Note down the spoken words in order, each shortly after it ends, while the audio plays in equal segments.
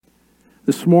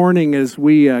This morning, as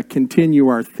we continue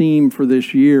our theme for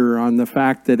this year on the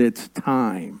fact that it's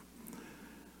time.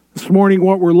 This morning,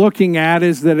 what we're looking at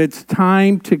is that it's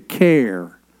time to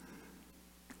care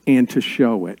and to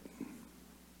show it.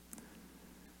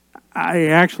 I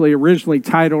actually originally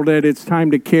titled it, It's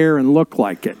Time to Care and Look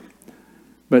Like It.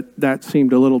 But that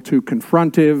seemed a little too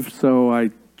confrontive, so I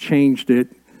changed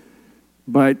it.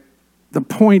 But the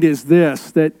point is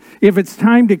this, that if it's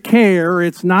time to care,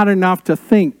 it's not enough to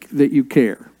think that you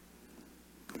care.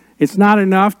 It's not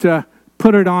enough to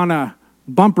put it on a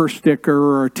bumper sticker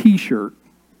or a t-shirt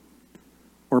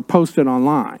or post it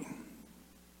online.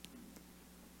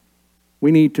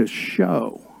 We need to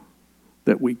show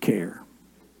that we care.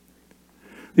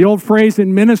 The old phrase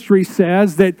in ministry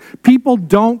says that people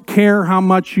don't care how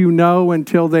much you know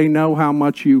until they know how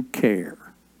much you care.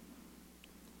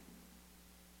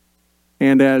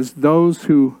 And as those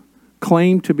who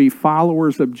claim to be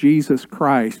followers of Jesus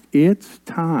Christ, it's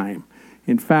time,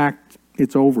 in fact,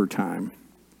 it's overtime,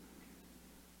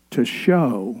 to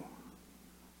show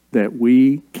that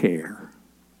we care,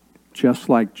 just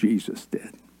like Jesus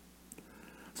did.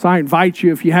 So I invite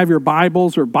you, if you have your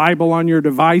Bibles or Bible on your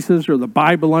devices or the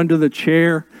Bible under the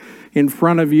chair in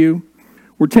front of you,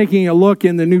 we're taking a look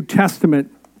in the New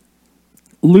Testament,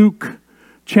 Luke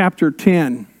chapter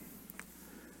 10.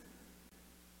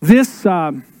 This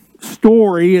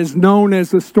story is known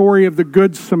as the story of the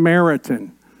Good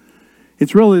Samaritan.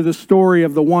 It's really the story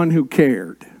of the one who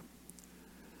cared.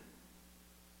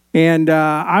 And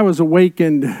I was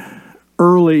awakened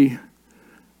early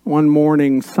one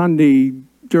morning,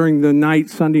 during the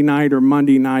night, Sunday night or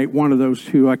Monday night, one of those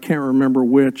two, I can't remember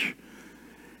which.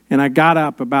 And I got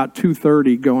up about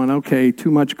 2:30 going, okay, too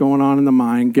much going on in the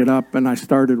mind, get up, and I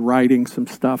started writing some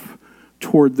stuff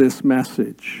toward this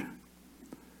message.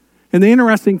 And the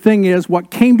interesting thing is, what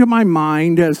came to my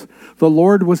mind as the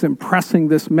Lord was impressing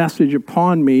this message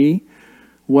upon me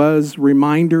was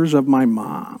reminders of my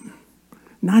mom.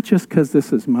 Not just because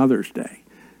this is Mother's Day,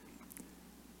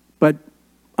 but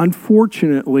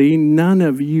unfortunately, none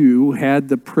of you had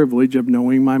the privilege of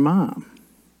knowing my mom.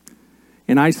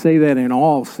 And I say that in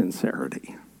all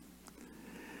sincerity.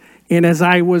 And as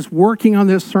I was working on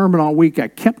this sermon all week, I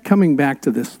kept coming back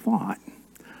to this thought.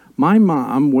 My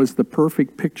mom was the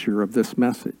perfect picture of this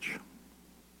message.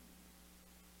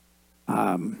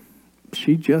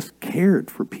 She just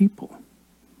cared for people.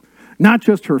 Not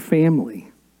just her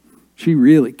family. She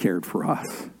really cared for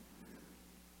us.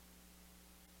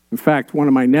 In fact, one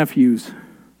of my nephews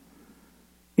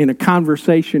in a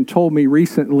conversation told me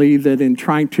recently that in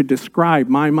trying to describe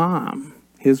my mom,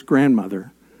 his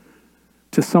grandmother,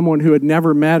 to someone who had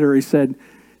never met her, he said,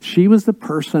 she was the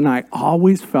person I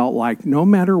always felt like no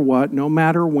matter what, no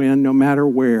matter when, no matter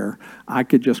where, I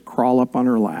could just crawl up on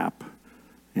her lap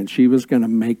and she was going to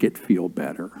make it feel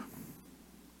better.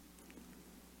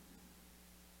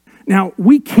 Now,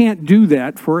 we can't do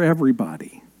that for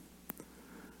everybody,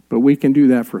 but we can do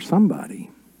that for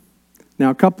somebody. Now,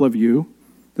 a couple of you,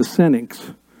 the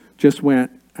cynics, just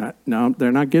went, no,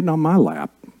 they're not getting on my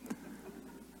lap.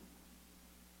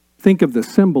 Think of the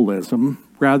symbolism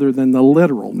rather than the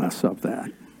literalness of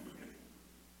that.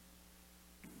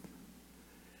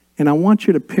 And I want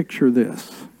you to picture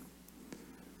this,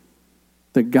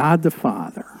 that God the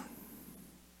Father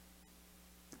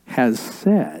has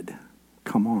said,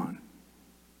 come on.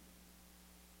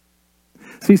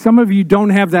 See, some of you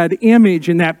don't have that image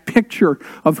and that picture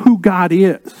of who God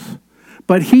is,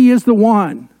 but He is the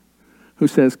one who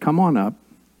says, come on up,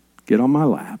 get on my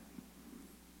lap,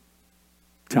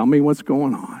 tell me what's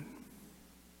going on.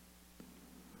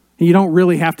 You don't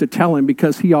really have to tell Him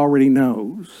because He already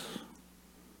knows.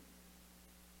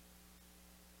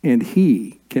 And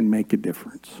He can make a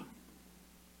difference.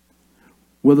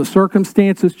 Will the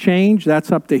circumstances change?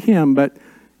 That's up to Him, but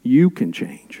you can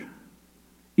change,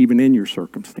 even in your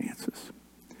circumstances.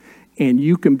 And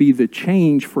you can be the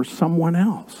change for someone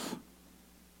else.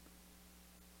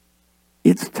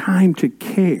 It's time to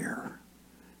care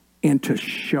and to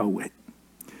show it.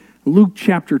 Luke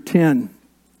chapter 10,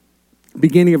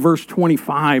 beginning of verse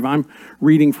 25, I'm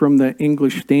reading from the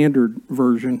English Standard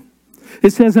Version.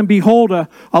 It says, and behold, a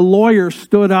lawyer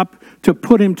stood up to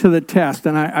put him to the test.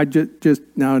 And I just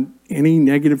now, any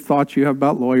negative thoughts you have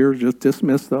about lawyers, just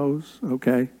dismiss those,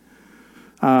 okay?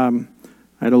 I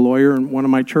had a lawyer in one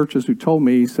of my churches who told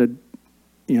me, he said,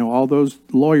 all those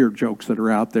lawyer jokes that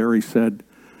are out there, he said,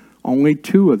 only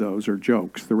 2 of those are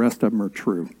jokes. The rest of them are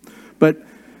true. But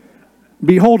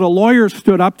behold, a lawyer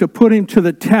stood up to put him to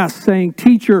the test, saying,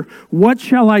 Teacher, what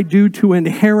shall I do to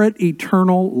inherit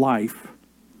eternal life?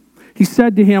 He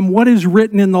said to him, what is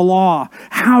written in the law?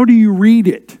 How do you read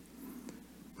it?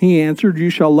 He answered,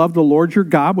 "You shall love the Lord your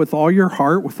God with all your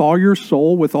heart, with all your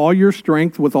soul, with all your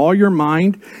strength, with all your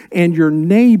mind, and your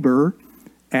neighbor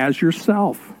as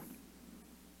yourself."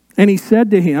 And he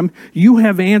said to him, "You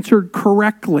have answered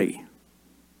correctly."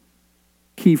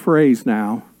 Key phrase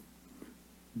now.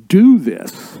 Do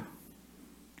this,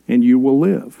 and you will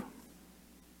live.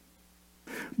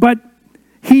 But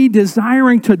he,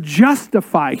 desiring to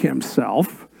justify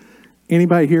himself,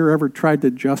 anybody here ever tried to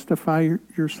justify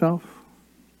yourself?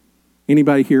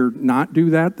 Anybody here not do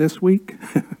that this week?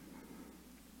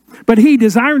 But he,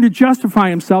 desiring to justify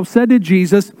himself, said to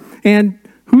Jesus, "And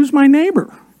who's my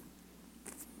neighbor?"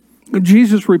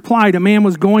 Jesus replied, "A man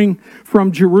was going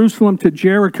from Jerusalem to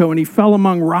Jericho, and he fell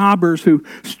among robbers who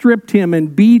stripped him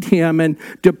and beat him and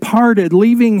departed,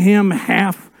 leaving him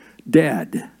half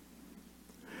dead.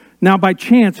 Now by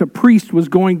chance a priest was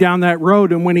going down that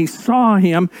road, and when he saw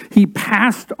him, he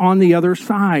passed on the other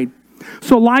side.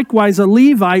 So likewise a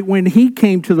Levite, when he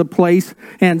came to the place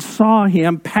and saw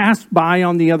him, passed by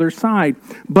on the other side.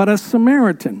 But a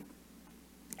Samaritan,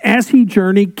 as he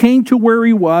journeyed, came to where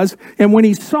he was, and when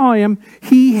he saw him,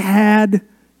 he had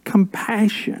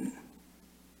compassion.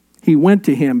 He went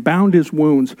to him, bound his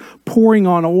wounds, pouring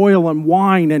on oil and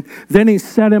wine, and then he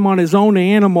set him on his own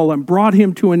animal and brought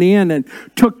him to an inn and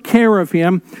took care of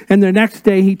him. And the next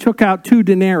day he took out 2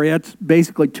 denarii, that's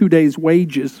basically 2 days'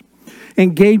 wages,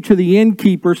 and gave to the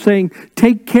innkeeper, saying,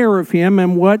 'Take care of him,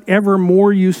 and whatever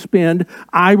more you spend,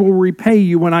 I will repay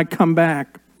you when I come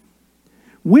back.'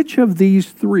 Which of these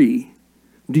 3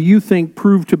 do you think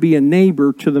proved to be a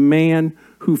neighbor to the man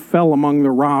who fell among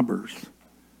the robbers?"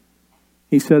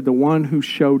 He said, "The one who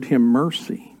showed him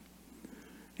mercy."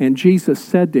 And Jesus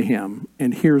said to him,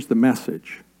 and here's the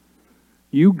message,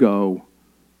 "You go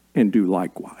and do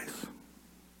likewise."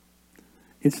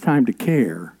 It's time to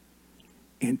care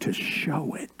and to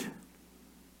show it.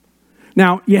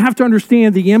 Now, you have to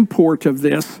understand the import of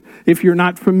this if you're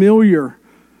not familiar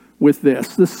with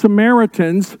this. The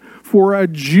Samaritans, for a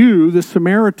Jew, the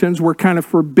Samaritans were kind of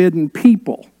forbidden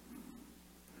people.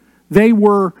 They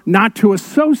were not to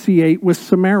associate with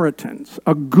Samaritans.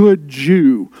 A good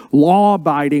Jew,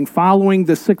 law-abiding, following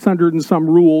the 600 and some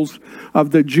rules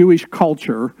of the Jewish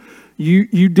culture,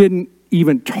 you didn't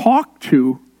even talk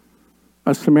to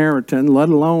a Samaritan, let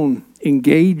alone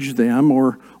engage them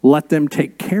or let them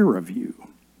take care of you.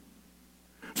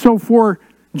 So for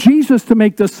Jesus to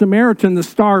make the Samaritan the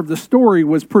star of the story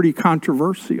was pretty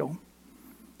controversial.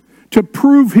 To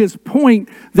prove his point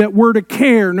that we're to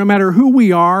care no matter who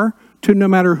we are to no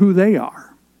matter who they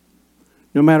are,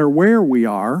 no matter where we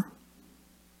are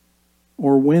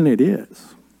or when it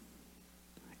is.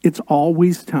 It's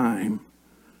always time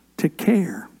to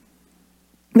care.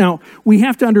 Now, we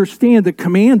have to understand the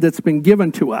command that's been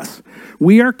given to us.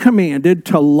 We are commanded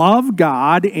to love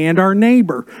God and our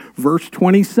neighbor. Verse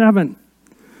 27.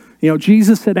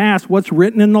 Jesus had asked, "What's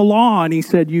written in the law?" And he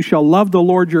said, "You shall love the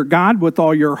Lord your God with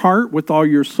all your heart, with all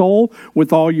your soul,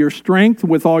 with all your strength,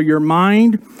 with all your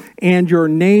mind, and your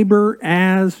neighbor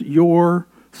as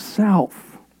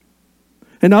yourself."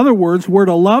 In other words, we're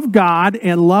to love God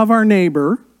and love our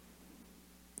neighbor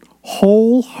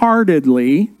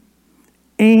wholeheartedly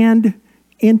and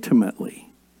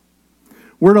intimately.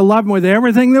 We're to love them with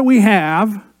everything that we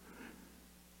have,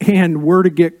 and we're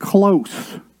to get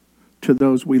close to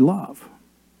those we love.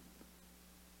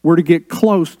 We're to get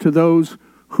close to those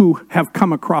who have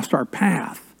come across our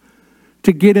path,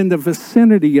 to get in the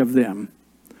vicinity of them,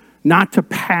 not to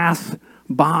pass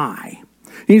by.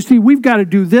 And you see, we've got to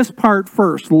do this part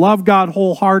first, love God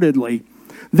wholeheartedly.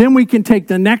 Then we can take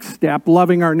the next step,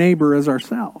 loving our neighbor as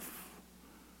ourselves.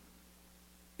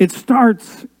 It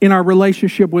starts in our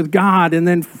relationship with God and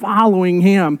then following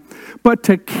him. But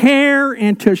to care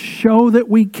and to show that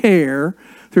we care,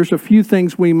 there's a few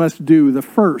things we must do. The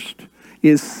first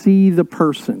is see the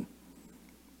person.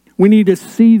 We need to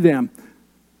see them.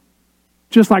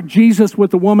 Just like Jesus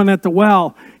with the woman at the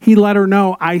well, he let her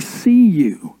know, "I see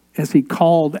you," as he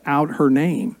called out her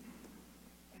name.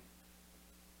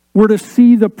 We're to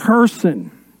see the person.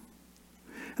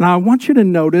 And I want you to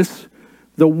notice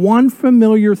the one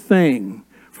familiar thing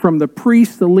from the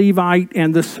priest, the Levite,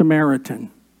 and the Samaritan.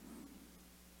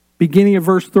 Beginning of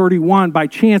verse 31, by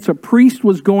chance a priest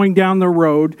was going down the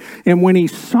road, and when he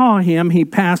saw him, he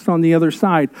passed on the other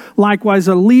side. Likewise,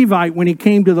 a Levite, when he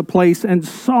came to the place and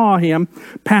saw him,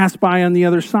 passed by on the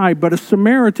other side. But a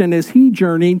Samaritan, as he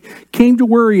journeyed, came to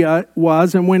where he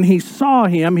was, and when he saw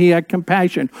him, he had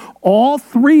compassion. All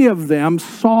 3 of them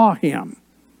saw him.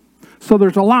 So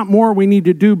there's a lot more we need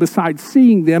to do besides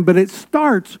seeing them, but it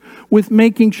starts with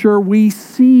making sure we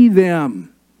see them.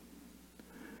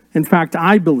 In fact,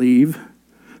 I believe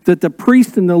that the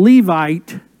priest and the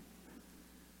Levite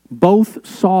both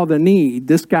saw the need,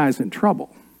 this guy's in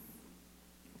trouble.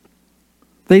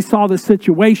 They saw the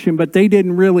situation, but they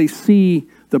didn't really see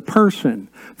the person.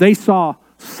 They saw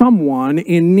someone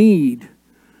in need,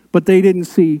 but they didn't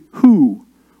see who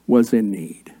was in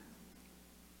need.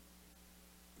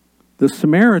 The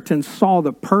Samaritans saw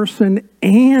the person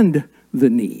and the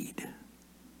need.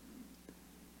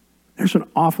 There's an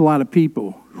awful lot of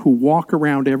people who walk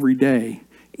around every day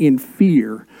in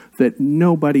fear that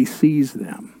nobody sees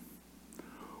them.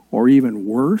 Or even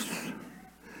worse,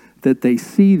 that they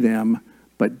see them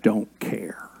but don't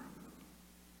care.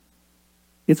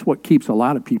 It's what keeps a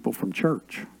lot of people from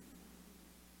church.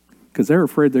 Because they're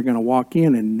afraid they're going to walk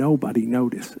in and nobody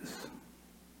notices.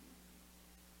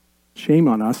 Shame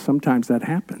on us, sometimes that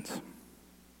happens.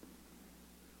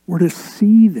 We're to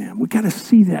see them. We got to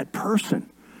see that person.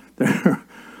 There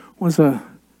was a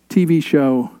TV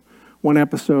show, one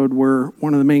episode where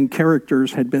one of the main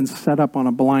characters had been set up on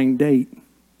a blind date,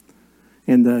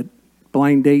 and the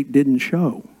blind date didn't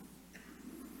show.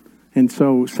 And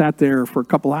so sat there for a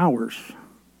couple hours.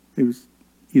 He was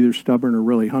either stubborn or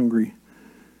really hungry.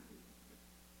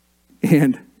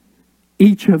 And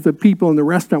each of the people in the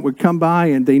restaurant would come by,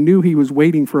 and they knew he was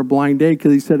waiting for a blind date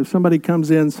because he said, if somebody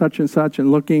comes in such and such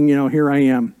and looking, here I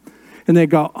am. And they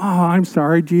go, oh, I'm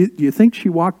sorry. Do you think she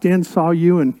walked in, saw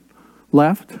you, and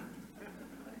left?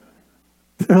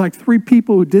 There are like 3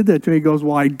 people who did that to me. He goes,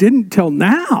 well, I didn't till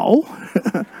now.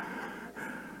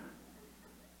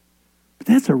 But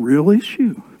that's a real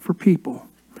issue for people.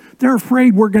 They're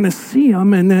afraid we're going to see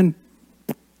them and then,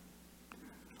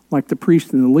 like the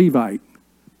priest and the Levite,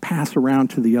 pass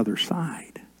around to the other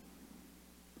side.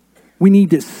 We need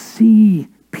to see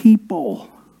people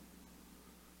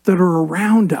that are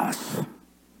around us.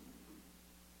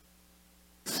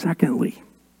 Secondly,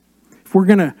 if we're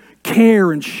going to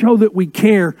care and show that we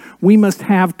care, we must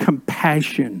have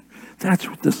compassion. That's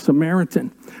what the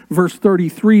Samaritan. Verse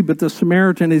 33, but the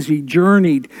Samaritan, as he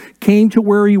journeyed, came to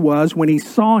where he was. When he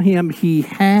saw him, he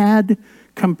had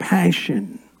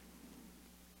compassion.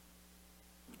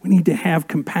 We need to have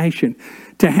compassion.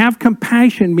 To have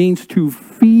compassion means to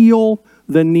feel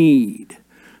the need.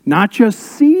 Not just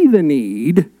see the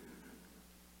need.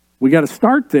 We got to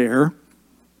start there.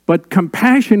 But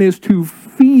compassion is to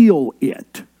feel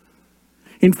it.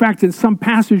 In fact, in some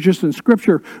passages in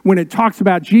Scripture, when it talks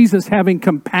about Jesus having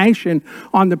compassion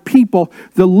on the people,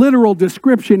 the literal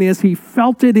description is he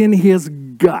felt it in his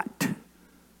gut.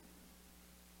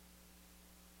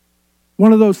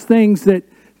 One of those things that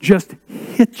just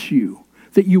hits you,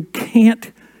 that you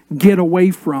can't get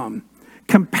away from.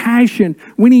 Compassion,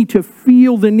 we need to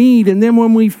feel the need. And then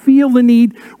when we feel the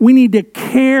need, we need to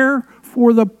care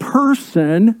for the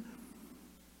person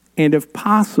and, if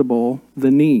possible,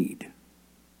 the need.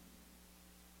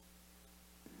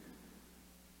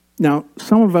 Now,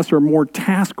 some of us are more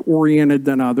task-oriented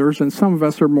than others, and some of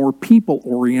us are more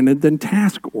people-oriented than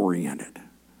task-oriented.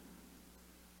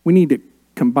 We need to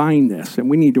combine this, and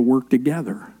we need to work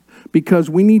together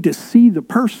because we need to see the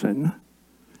person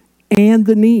and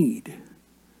the need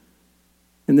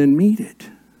and then meet it.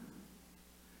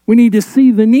 We need to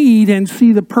see the need and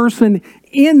see the person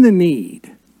in the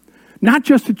need. Not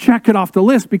just to check it off the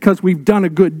list because we've done a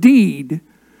good deed,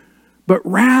 but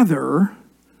rather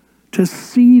to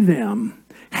see them,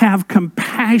 have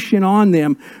compassion on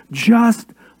them, just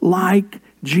like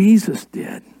Jesus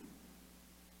did.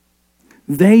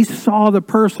 They saw the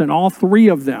person, all 3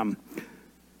 of them,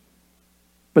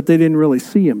 but they didn't really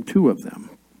see him, 2 of them.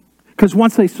 Because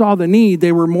once they saw the need,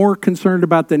 they were more concerned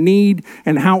about the need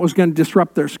and how it was going to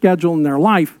disrupt their schedule and their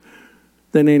life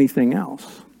than anything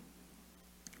else.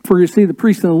 For you see, the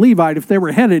priest and the Levite, if they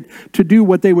were headed to do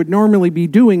what they would normally be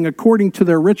doing according to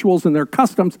their rituals and their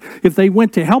customs, if they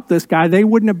went to help this guy, they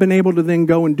wouldn't have been able to then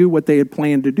go and do what they had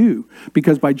planned to do.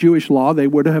 Because by Jewish law, they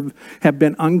would have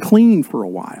been unclean for a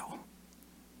while.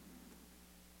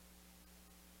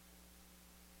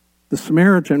 The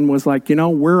Samaritan was like,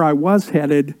 where I was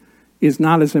headed is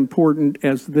not as important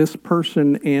as this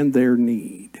person and their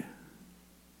need.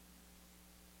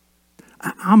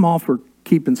 I'm all for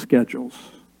keeping schedules.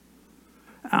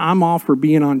 I'm all for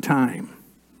being on time.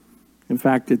 In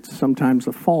fact, it's sometimes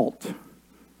a fault.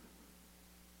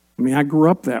 I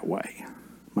grew up that way.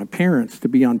 My parents, to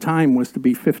be on time was to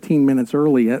be 15 minutes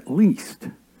early at least.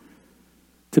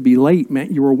 To be late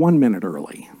meant you were 1 minute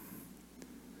early.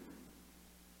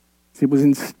 It was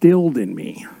instilled in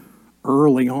me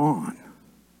early on.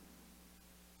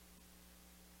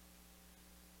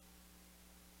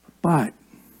 But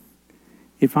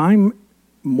if I'm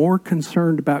more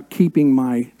concerned about keeping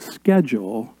my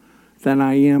schedule than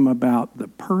I am about the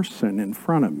person in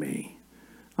front of me,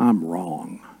 I'm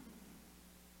wrong.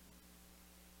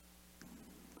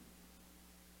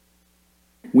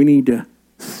 We need to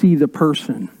see the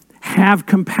person, have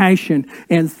compassion,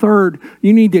 and third,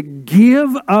 you need to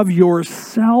give of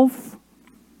yourself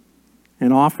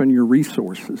and often your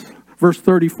resources. Verse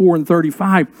 34 and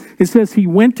 35, it says, he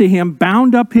went to him,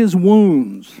 bound up his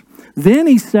wounds. Then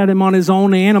he set him on his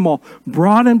own animal,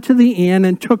 brought him to the inn,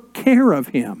 and took care of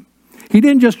him. He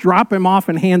didn't just drop him off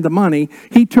and hand the money.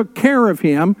 He took care of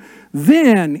him.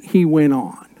 Then he went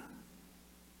on.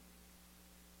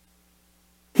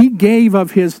 He gave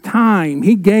of his time.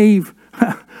 He gave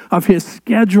of his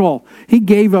schedule. He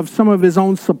gave of some of his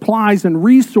own supplies and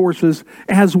resources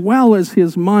as well as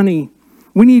his money.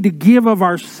 We need to give of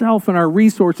ourselves and our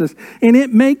resources, and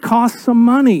it may cost some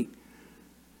money.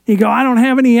 You go, I don't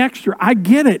have any extra. I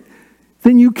get it.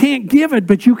 Then you can't give it,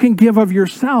 but you can give of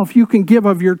yourself. You can give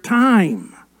of your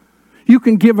time. You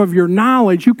can give of your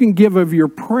knowledge. You can give of your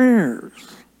prayers.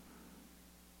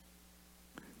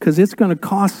 Because it's going to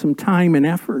cost some time and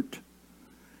effort.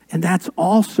 And that's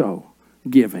also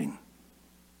giving.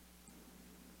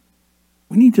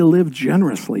 We need to live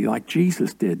generously like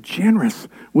Jesus did. Generous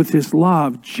with his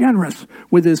love. Generous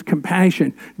with his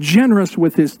compassion. Generous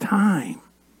with his time.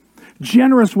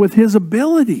 Generous with his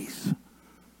abilities.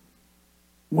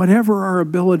 Whatever our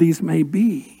abilities may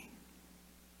be.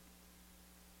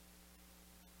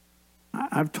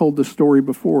 I've told the story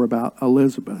before about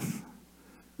Elizabeth.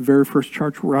 The very first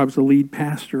church where I was the lead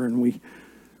pastor, and we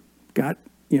got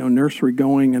nursery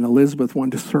going, and Elizabeth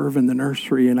wanted to serve in the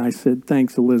nursery, and I said,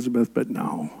 thanks, Elizabeth, but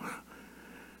no.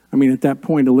 I mean, at that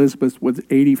point, Elizabeth was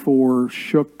 84,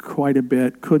 shook quite a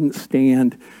bit, couldn't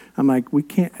stand. I'm like, we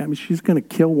can't, she's going to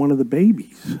kill one of the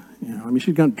babies.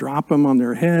 She's going to drop them on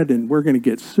their head, and we're going to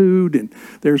get sued, and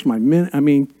there's my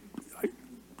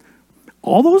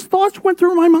all those thoughts went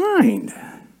through my mind.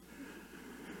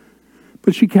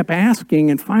 But she kept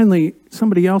asking, and finally,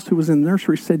 somebody else who was in the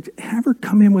nursery said, have her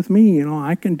come in with me,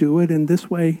 I can do it in this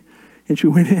way. And she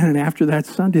went in, and after that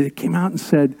Sunday, they came out and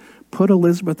said, put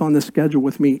Elizabeth on the schedule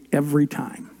with me every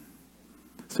time.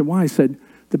 I said, why? I said,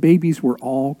 the babies were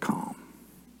all calm.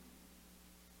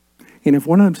 And if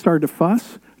one of them started to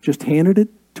fuss, just handed it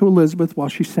to Elizabeth while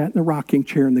she sat in the rocking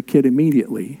chair, and the kid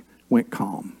immediately went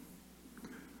calm.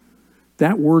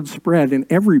 That word spread, and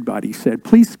everybody said,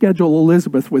 please schedule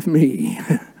Elizabeth with me.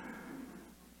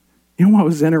 You know what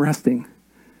was interesting?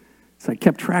 So I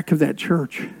kept track of that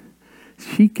church.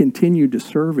 She continued to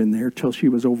serve in there till she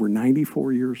was over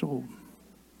 94 years old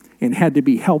and had to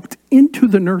be helped into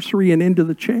the nursery and into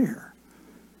the chair.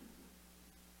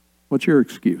 What's your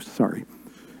excuse? Sorry.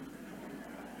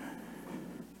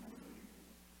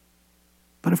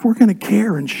 But if we're going to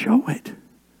care and show it,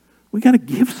 we got to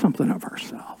give something of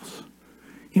ourselves.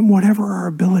 In whatever our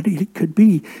ability could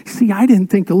be. See, I didn't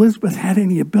think Elizabeth had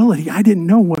any ability. I didn't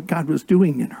know what God was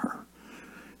doing in her.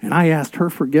 And I asked her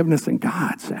forgiveness and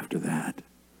God's after that.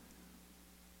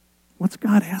 What's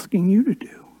God asking you to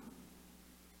do?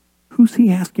 Who's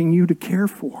he asking you to care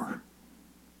for?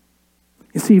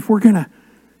 You see, if we're going to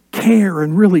care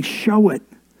and really show it,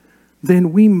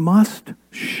 then we must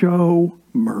show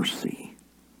mercy.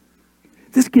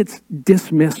 This gets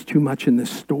dismissed too much in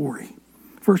this story.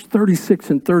 Verse 36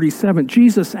 and 37,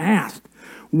 Jesus asked,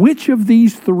 which of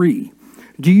these three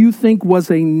do you think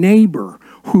was a neighbor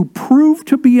who proved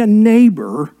to be a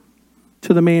neighbor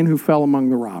to the man who fell among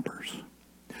the robbers?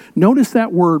 Notice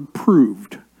that word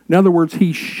proved. In other words,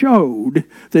 he showed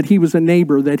that he was a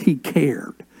neighbor, that he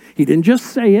cared. He didn't just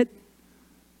say it,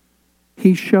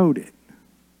 he showed it.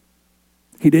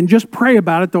 He didn't just pray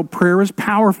about it, though prayer is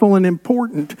powerful and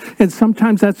important. And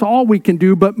sometimes that's all we can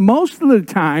do. But most of the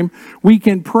time, we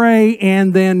can pray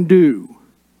and then do.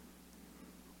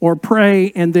 Or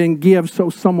pray and then give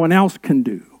so someone else can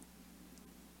do.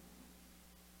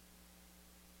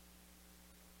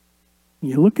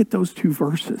 You look at those two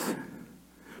verses.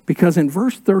 Because in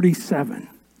verse 37,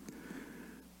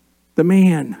 the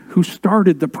man who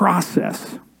started the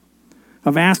process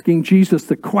of asking Jesus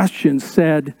the question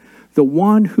said, the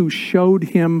one who showed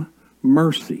him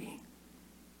mercy.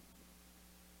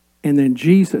 And then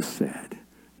Jesus said,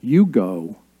 you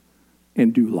go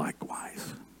and do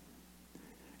likewise.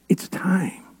 It's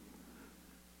time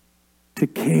to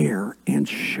care and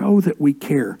show that we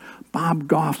care. Bob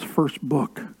Goff's first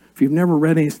book. If you've never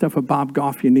read any stuff of Bob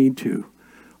Goff, you need to.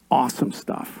 Awesome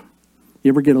stuff. You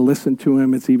ever get to listen to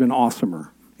him, it's even awesomer.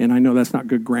 And I know that's not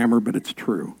good grammar, but it's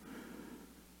true.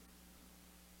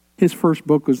 His first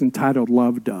book was entitled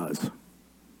Love Does.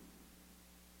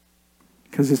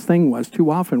 Because his thing was,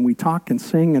 too often we talk and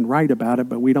sing and write about it,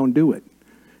 but we don't do it.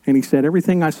 And he said,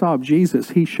 everything I saw of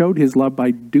Jesus, he showed his love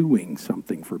by doing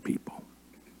something for people.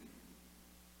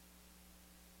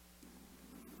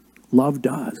 Love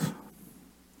does.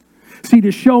 See,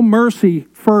 to show mercy,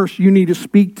 first, you need to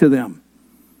speak to them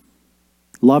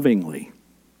lovingly.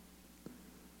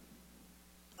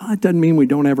 It doesn't mean we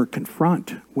don't ever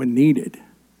confront when needed.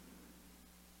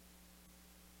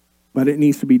 But it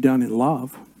needs to be done in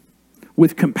love,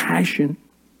 with compassion.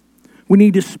 We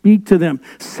need to speak to them.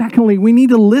 Secondly, we need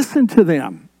to listen to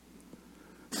them.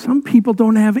 Some people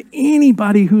don't have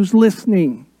anybody who's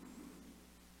listening.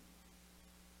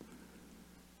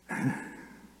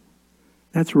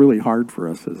 That's really hard for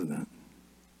us, isn't it?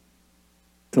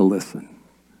 To listen.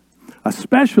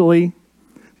 Especially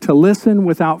to listen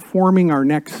without forming our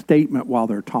next statement while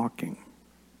they're talking.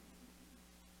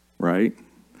 Right?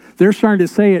 They're starting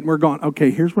to say it and we're going,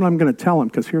 okay, here's what I'm going to tell them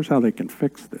because here's how they can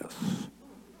fix this.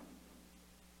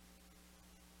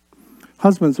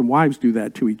 Husbands and wives do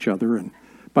that to each other. And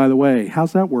by the way,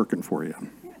 how's that working for you?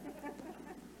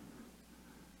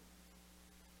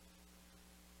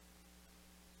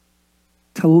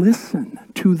 To listen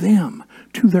to them,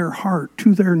 to their heart,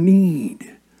 to their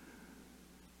need.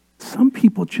 Some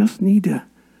people just need to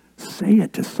say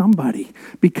it to somebody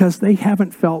because they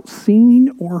haven't felt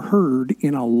seen or heard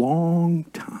in a long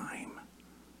time.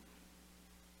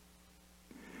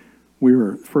 We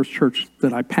were the first church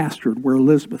that I pastored where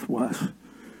Elizabeth was.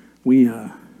 We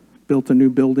built a new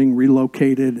building,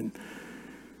 relocated, and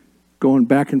going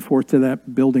back and forth to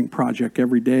that building project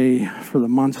every day for the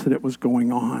months that it was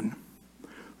going on.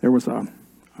 There was a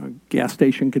gas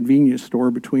station convenience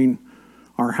store between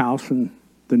our house and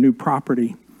the new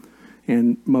property.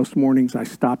 And most mornings I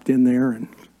stopped in there and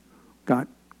got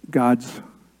God's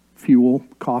fuel,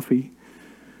 coffee.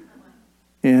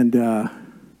 And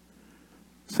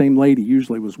same lady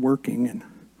usually was working. And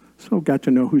so got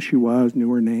to know who she was,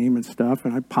 knew her name and stuff.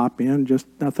 And I'd pop in, just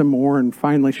nothing more. And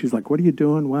finally she's like, what are you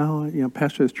doing? Well,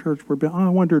 pastor this church. I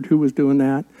wondered who was doing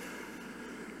that.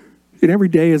 And every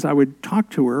day as I would talk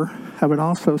to her, I would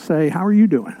also say, how are you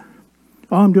doing?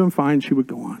 Oh, I'm doing fine. She would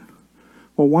go on.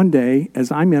 Well, one day,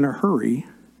 as I'm in a hurry,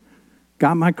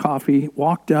 got my coffee,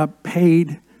 walked up,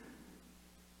 paid,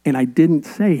 and I didn't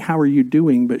say, how are you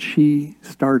doing? But she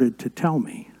started to tell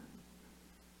me.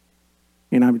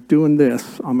 And I was doing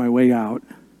this on my way out,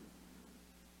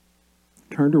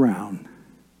 turned around,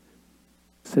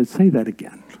 said, say that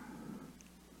again.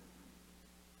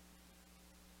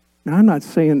 Now, I'm not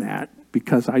saying that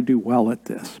because I do well at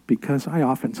this, because I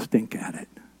often stink at it.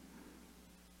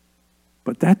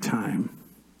 But that time,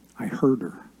 I heard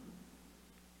her.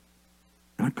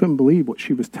 And I couldn't believe what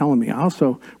she was telling me. I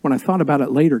also, when I thought about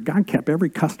it later, God kept every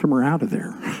customer out of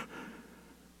there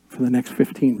for the next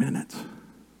 15 minutes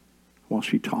while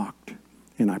she talked,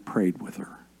 and I prayed with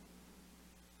her.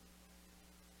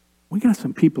 We got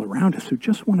some people around us who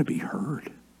just want to be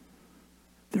heard.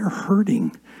 They're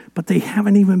hurting, but they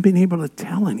haven't even been able to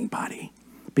tell anybody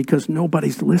because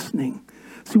nobody's listening.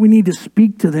 So we need to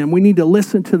speak to them, we need to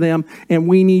listen to them, and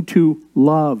we need to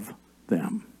love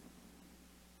them.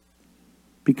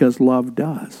 Because love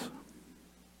does.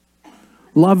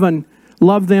 Love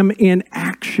them in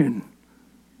action.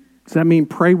 Does that mean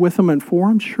pray with them and for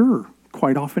them? Sure,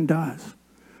 quite often does.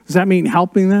 Does that mean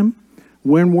helping them?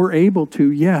 When we're able to,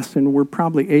 yes, and we're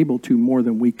probably able to more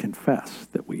than we confess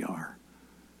that we are.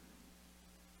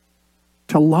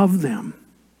 To love them.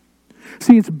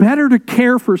 See, it's better to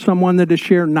care for someone than to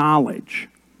share knowledge.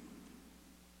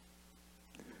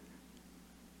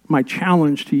 My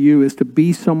challenge to you is to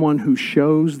be someone who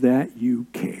shows that you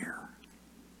care.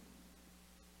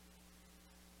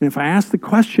 And if I ask the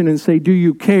question and say, do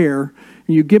you care?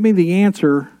 And you give me the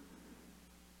answer,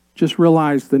 just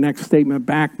realize the next statement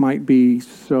back might be,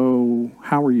 so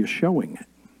how are you showing it?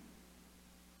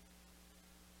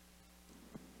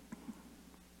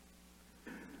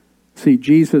 See,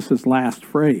 Jesus' last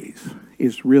phrase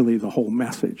is really the whole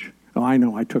message. Oh, I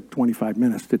know I took 25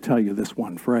 minutes to tell you this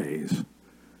one phrase.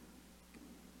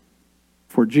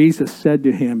 For Jesus said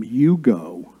to him, you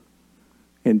go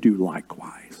and do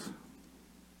likewise.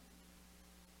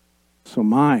 So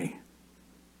my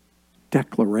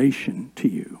declaration to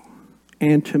you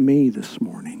and to me this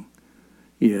morning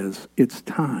is it's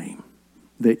time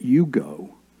that you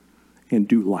go and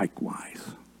do likewise.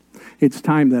 It's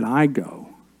time that I go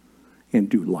and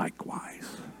do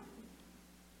likewise.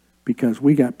 Because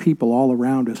we got people all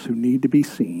around us who need to be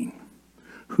seen,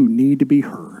 who need to be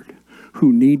heard,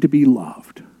 who need to be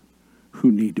loved, who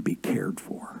need to be cared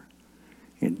for.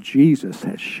 And Jesus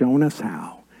has shown us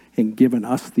how and given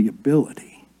us the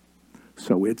ability.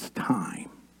 So it's time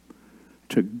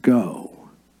to go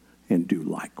and do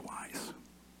likewise.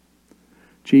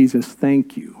 Jesus,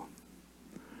 thank you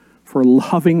for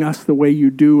loving us the way you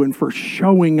do and for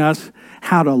showing us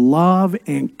how to love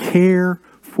and care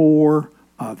for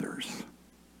others.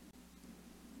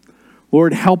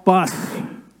 Lord, help us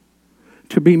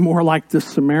to be more like the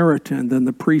Samaritan than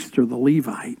the priest or the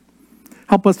Levite.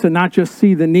 Help us to not just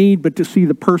see the need, but to see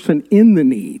the person in the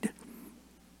need.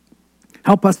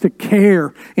 Help us to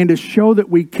care and to show that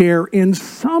we care in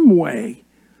some way.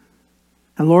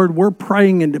 And Lord, we're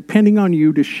praying and depending on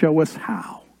you to show us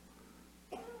how.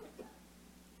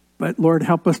 But Lord,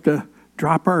 help us to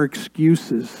drop our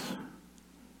excuses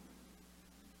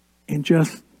and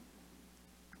just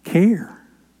care.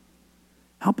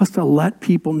 Help us to let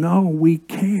people know we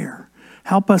care.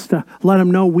 Help us to let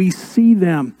them know we see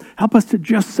them. Help us to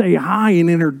just say hi and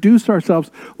introduce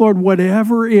ourselves. Lord,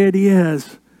 whatever it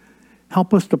is,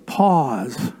 help us to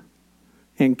pause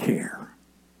and care.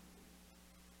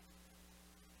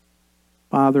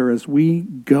 Father, as we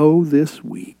go this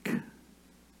week,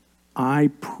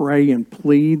 I pray and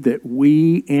plead that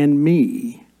we and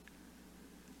me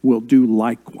will do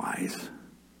likewise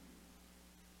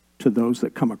to those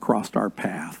that come across our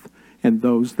path and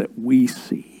those that we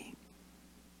see.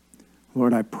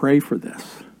 Lord, I pray for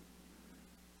this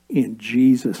in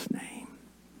Jesus' name.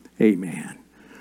 Amen.